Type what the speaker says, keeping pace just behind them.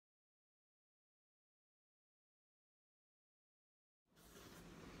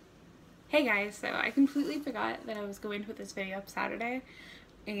Hey guys, so I completely forgot that I was going to put this video up Saturday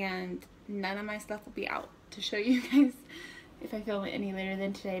and none of my stuff will be out to show you guys if I film it any later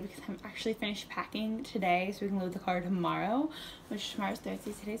than today because I'm actually finished packing today so we can load the car tomorrow, which tomorrow's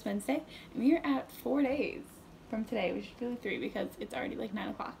Thursday, today's Wednesday, and we are at 4 days from today, which is really 3 because it's already like 9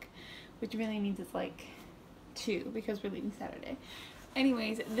 o'clock, which really means it's like 2 because we're leaving Saturday.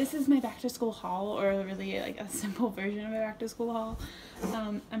 Anyways, this is my back to school haul, or really like a simple version of my back to school haul.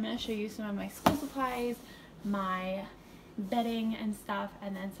 I'm going to show you some of my school supplies, my bedding and stuff,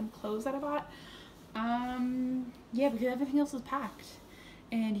 and then some clothes that I bought. Yeah, because everything else is packed.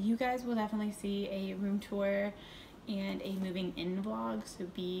 And you guys will definitely see a room tour and a moving in vlog, so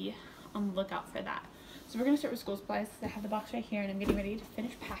be on the lookout for that. So we're going to start with school supplies because I have the box right here and I'm getting ready to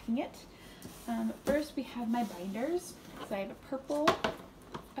finish packing it. First we have my binders. So I have a purple,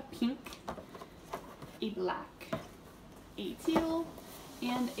 a pink, a black, a teal,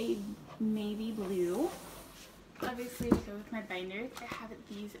 and a navy blue. Obviously, to go with my binders, I have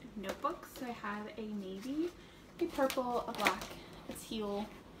these notebooks. So I have a navy, a purple, a black, a teal,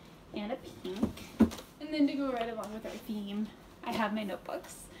 and a pink. And then to go right along with our theme, I have my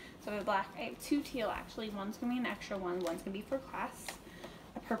notebooks. So a black, I have 2 teal actually. One's going to be an extra one, one's going to be for class.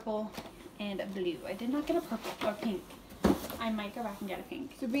 A purple and a blue. I did not get a purple or pink. I might go back and get a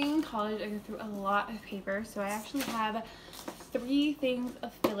pink. So being in college, I go through a lot of paper. So I actually have 3 things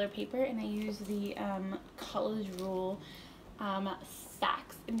of filler paper, and I use the College Rule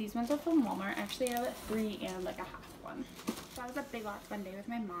stacks. And these ones are from Walmart. Actually, I have 3 and like a half one. So I was at Big Lots one day with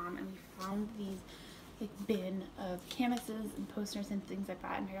my mom, and we found these like bin of canvases and posters and things like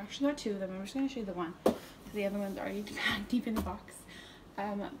that. And I actually got 2 of them. I'm just going to show you the one because the other one's already deep in the box.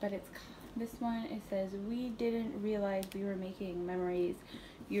 But it's this one, it says, "We didn't realize we were making memories.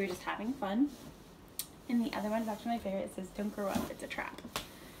 You were just having fun." And the other one is actually my favorite. It says, "Don't grow up, it's a trap."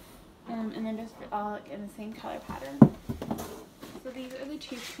 And then just all like in the same color pattern. So these are the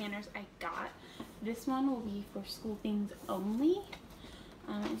 2 scanners I got. This one will be for school things only.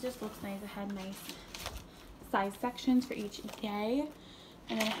 It just looks nice. It had nice size sections for each day.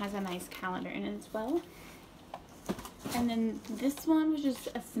 And then it has a nice calendar in it as well. And then this one was just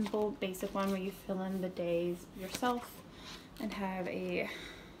a simple basic one where you fill in the days yourself and have a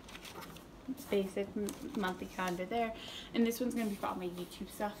basic monthly calendar there. And this one's going to be for all my YouTube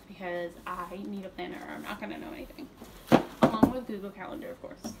stuff because I need a planner or I'm not going to know anything. Along with Google Calendar, of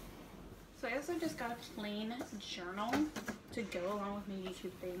course. So I also just got a plain journal to go along with my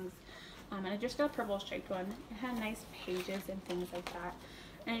YouTube things. And I just got a purple striped one. It had nice pages and things like that.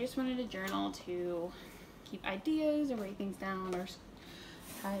 And I just wanted a journal to keep ideas or write things down or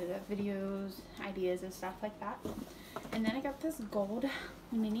videos, ideas and stuff like that. And then I got this gold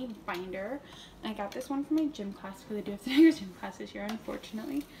mini binder. I got this one for my gym class because I do have to do your gym class this year,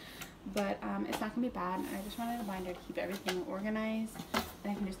 unfortunately. But it's not going to be bad. And I just wanted a binder to keep everything organized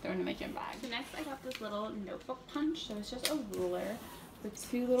and I can just throw it in my gym bag. So next I got this little notebook punch. So it's just a ruler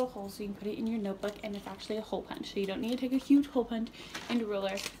with 2 little holes so you can put it in your notebook, and it's actually a hole punch. So you don't need to take a huge hole punch and a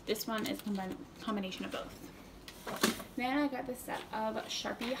ruler. This one is a combination of both. Then I got this set of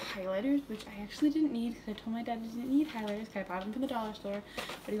Sharpie highlighters, which I actually didn't need because I told my dad I didn't need highlighters because I bought them from the dollar store,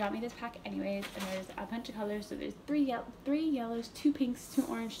 but he bought me this pack anyways. And there's a bunch of colors. So there's 3 yellows, 2 pinks, 2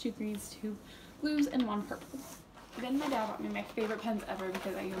 orange, 2 greens, 2 blues, and 1 purple. Then my dad bought me my favorite pens ever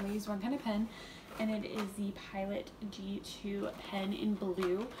because I only use one kind of pen, and it is the Pilot G2 pen in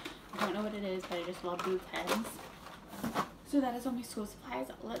blue. I don't know what it is, but I just love blue pens. So that is all my school supplies.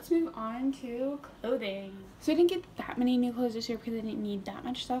 Let's move on to clothing. So I didn't get that many new clothes this year because I didn't need that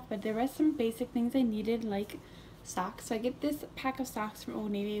much stuff, but there were some basic things I needed, like socks. So I get this pack of socks from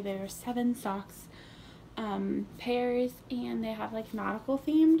Old Navy. There are 7 socks pairs, and they have like nautical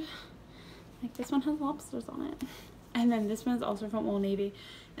themed. Like this one has lobsters on it. And then this one is also from Old Navy,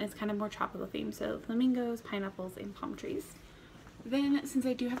 and it's kind of more tropical themed. So flamingos, pineapples, and palm trees. Then, since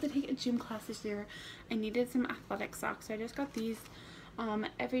I do have to take a gym class this year, I needed some athletic socks. So I just got these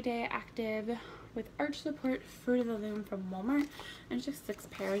Everyday Active with arch support, Fruit of the Loom from Walmart. And it's just 6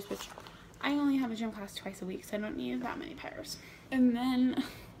 pairs, which I only have a gym class twice a week, so I don't need that many pairs. And then,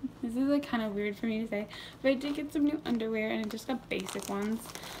 this is like kind of weird for me to say, but I did get some new underwear, and I just got basic ones.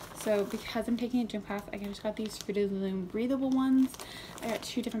 So because I'm taking a gym class, I just got these Fruit of the Loom breathable ones. I got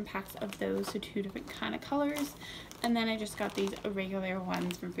 2 different packs of those, so 2 different kind of colors. And then I just got these regular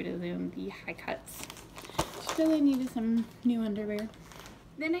ones from Fruit of the Loom, the high cuts. Just really needed some new underwear.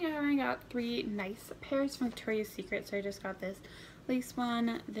 Then I got 3 nice pairs from Victoria's Secret. So I just got this lace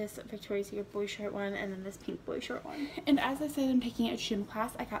one, this Victoria's Secret boy short one, and then this pink boy short one. And as I said, I'm taking a gym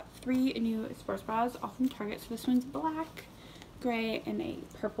class. I got 3 new sports bras, all from Target. So this one's black, gray and a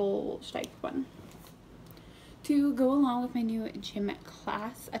purple striped one. To go along with my new gym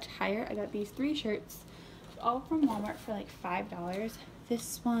class attire, I got these 3 shirts, all from Walmart for like $5.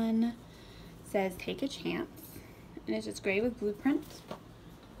 This one says "Take a Chance," and it's just gray with blue print.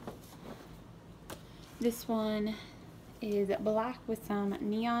 This one is black with some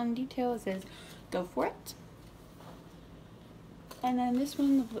neon detail. It says "Go for it." And then this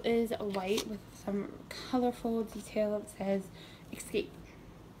one is white with some colorful detail. It says "Escape."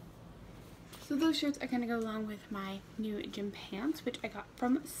 So those shirts are going to go along with my new gym pants, which I got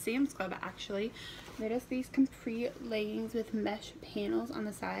from Sam's Club actually. They're just these capri leggings with mesh panels on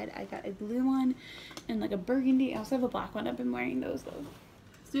the side. I got a blue one and like a burgundy. I also have a black one. I've been wearing those though.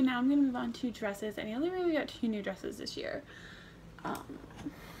 So now I'm going to move on to dresses. And I only really got 2 new dresses this year.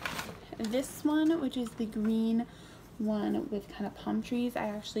 This one, which is the green one with kind of palm trees, I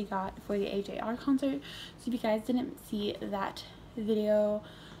actually got for the AJR concert. So if you guys didn't see that video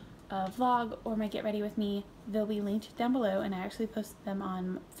vlog or my get ready with me, they'll be linked down below, and I actually posted them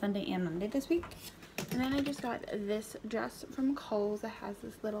on Sunday and Monday this week. And then I just got this dress from Kohl's that has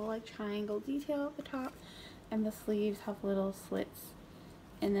this little like triangle detail at the top, and the sleeves have little slits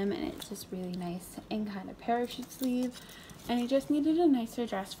in them, and it's just really nice and kind of parachute sleeve. And I just needed a nicer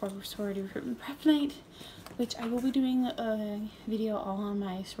dress for sorority recruitment prep night, which I will be doing a video all on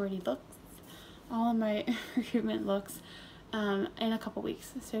my sorority looks, all on my recruitment looks in a couple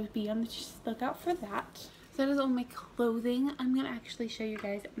weeks, so be on the lookout for that. So that is all my clothing. I'm gonna actually show you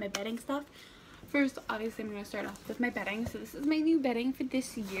guys my bedding stuff. First, obviously, I'm gonna start off with my bedding. So this is my new bedding for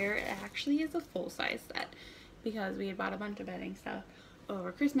this year. It actually is a full-size set because we had bought a bunch of bedding stuff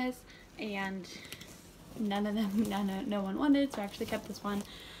over Christmas and no one wanted, so I actually kept this one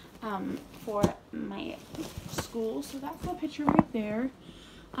for my school. So that's the picture right there.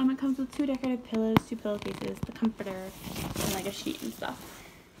 It comes with 2 decorative pillows, 2 pillowcases, the comforter, and like a sheet and stuff.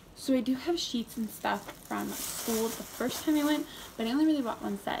 So I do have sheets and stuff from school the first time I went, but I only really bought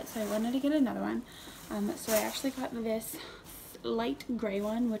 1 set, so I wanted to get another one. So I actually got this light gray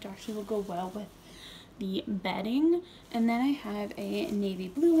one, which actually will go well with the bedding. And then I have a navy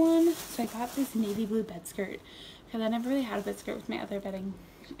blue one, so I got this navy blue bed skirt because I never really had a bed skirt with my other bedding,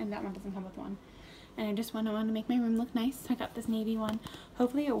 and that one doesn't come with one. And I just wanted to make my room look nice, so I got this navy one.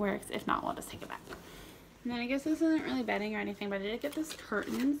 Hopefully it works. If not, we'll just take it back. And then I guess this isn't really bedding or anything, but I did get this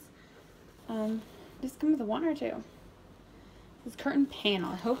curtains. Just come with 1 or 2. This curtain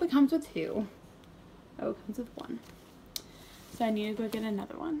panel. I hope it comes with 2. Oh, it comes with 1. So I need to go get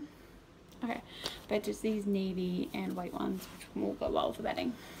another one. Okay, but just these navy and white ones, which will go well with the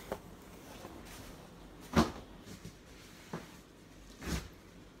bedding.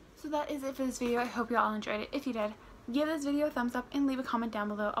 So that is it for this video. I hope you all enjoyed it. If you did, give this video a thumbs up and leave a comment down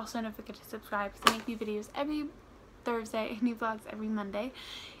below. Also, don't forget to subscribe because I make new videos every Thursday and new vlogs every Monday.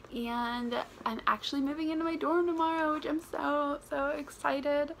 And I'm actually moving into my dorm tomorrow, which I'm so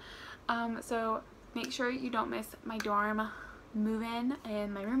excited. So make sure you don't miss my dorm move-in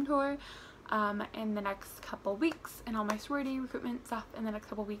and my room tour in the next couple weeks, and all my sorority recruitment stuff in the next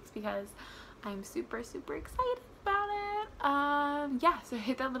couple weeks, because I'm super excited about it. Yeah, so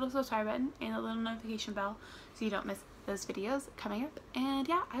hit that little subscribe button and the little notification bell so you don't miss those videos coming up. And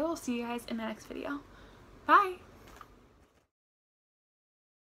yeah, I will see you guys in the next video. Bye!